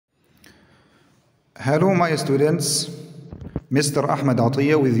Hello my students, Mr. Ahmed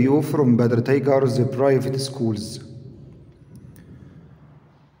Atiyah with you from Badr Tigers Private Schools.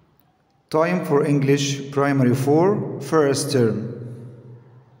 Time for English Primary 4 first term.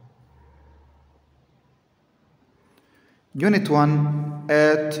 Unit 1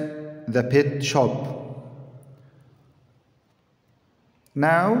 at the pet shop.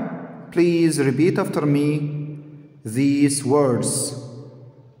 Now please repeat after me these words.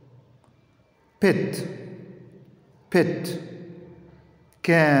 Pet, pet,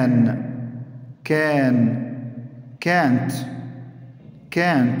 can, can't,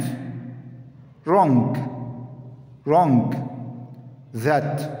 wrong,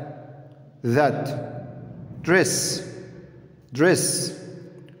 that, dress,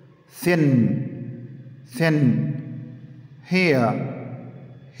 thin, here,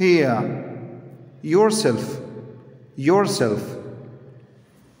 yourself.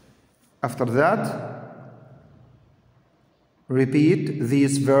 After that, repeat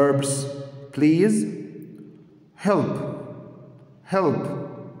these verbs, please. Help,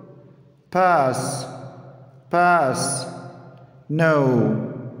 pass, no,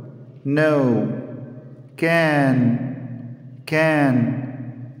 can,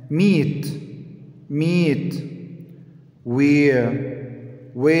 meet, where,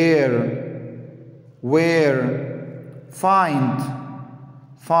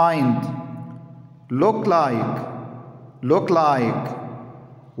 find, look like,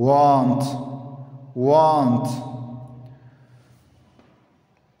 want.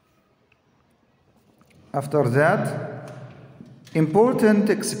 After that, important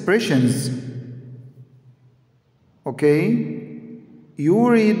expressions. Okay, you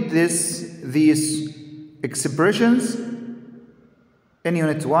read these expressions in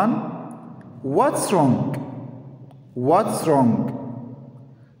Unit 1. What's wrong?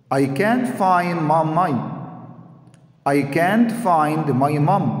 I can't find I can't find my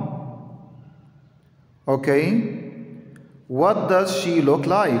mom. Okay, what does she look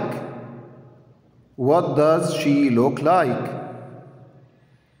like?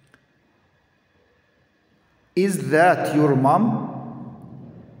 Is that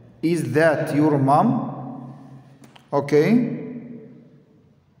your mom? Okay.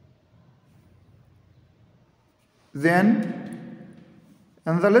 Then,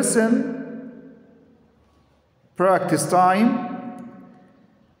 in the lesson practice time,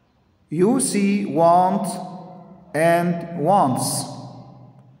 you see want and wants.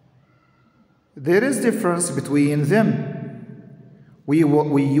 There is difference between them. We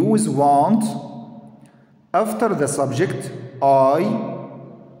use want after the subject I,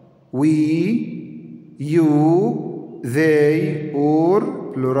 we, you, they, or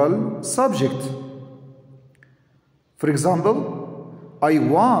plural subject. For example, I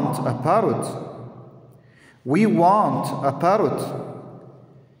want a parrot. We want a parrot.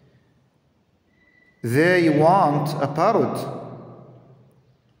 They want a parrot.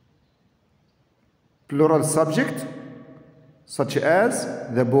 Plural subject, such as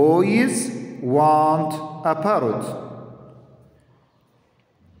the boys want a parrot.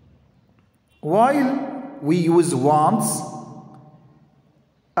 While we use wants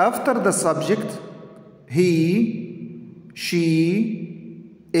after the subject he, she,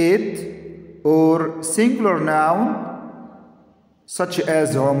 it, or singular noun such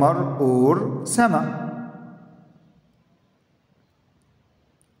as Omar or Sama.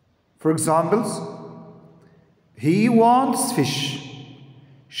 For examples, he wants fish,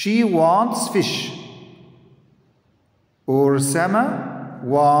 she wants fish, or Sama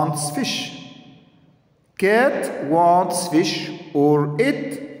wants fish. Cat wants fish, or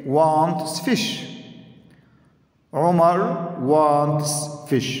it wants fish. Omar wants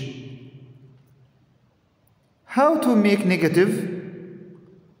fish. How to make negative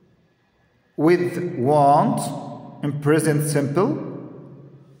with want in present simple?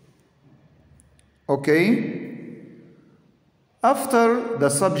 Okay. After the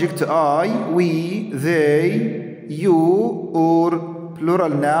subject I, we, they, you, or plural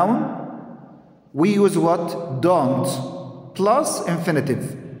noun, we use what? Don't plus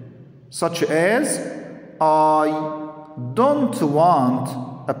infinitive, such as I don't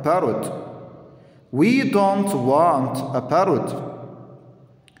want a parrot. We don't want a parrot.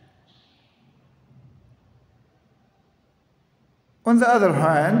 On the other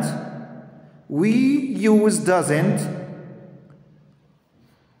hand, we use doesn't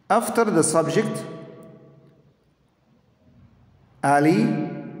after the subject Ali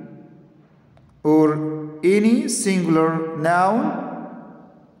or any singular noun.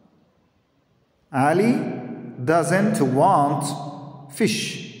 Ali doesn't want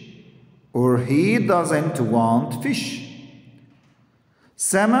fish. or he doesn't want fish.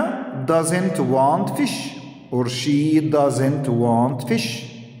 Sama doesn't want fish, or she doesn't want fish.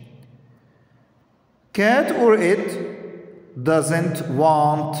 Cat or it doesn't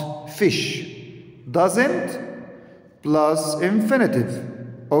want fish. Doesn't plus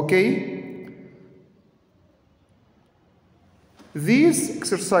infinitive. Okay? These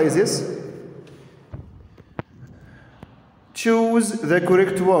exercises choose the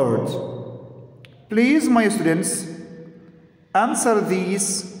correct word. Please, my students, answer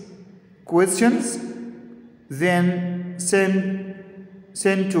these questions, then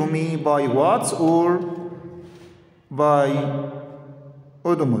send to me by WhatsApp or by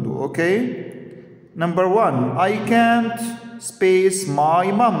Odomodo, okay? Number 1, I can't space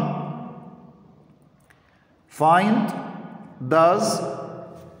my mom. Find, does,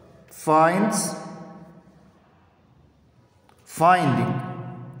 finds, finding.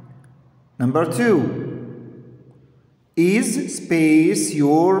 Number 2, is space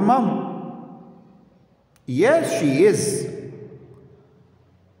your mom? Yes, she is.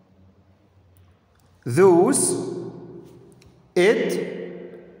 Those,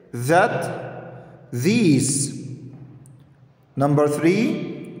 it, that, these. Number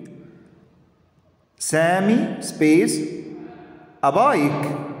 3, Sammy space a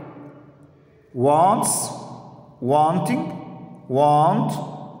bike. Wants, wanting,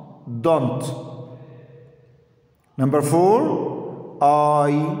 want, don't. Number 4,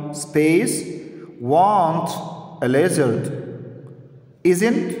 I space want a lizard.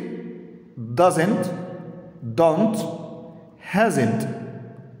 Isn't, doesn't, don't, hasn't.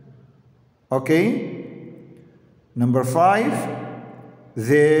 Okay? Number 5,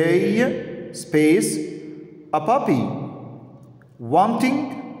 they space a puppy.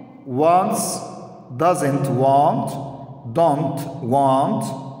 Wanting, wants, doesn't want, don't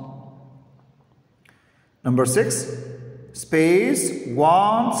want. Number 6, space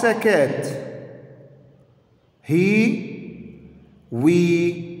wants a cat. He,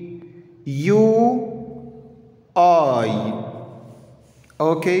 we, you, I.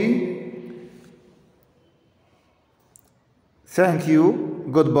 Okay? Thank you.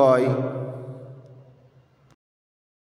 Goodbye.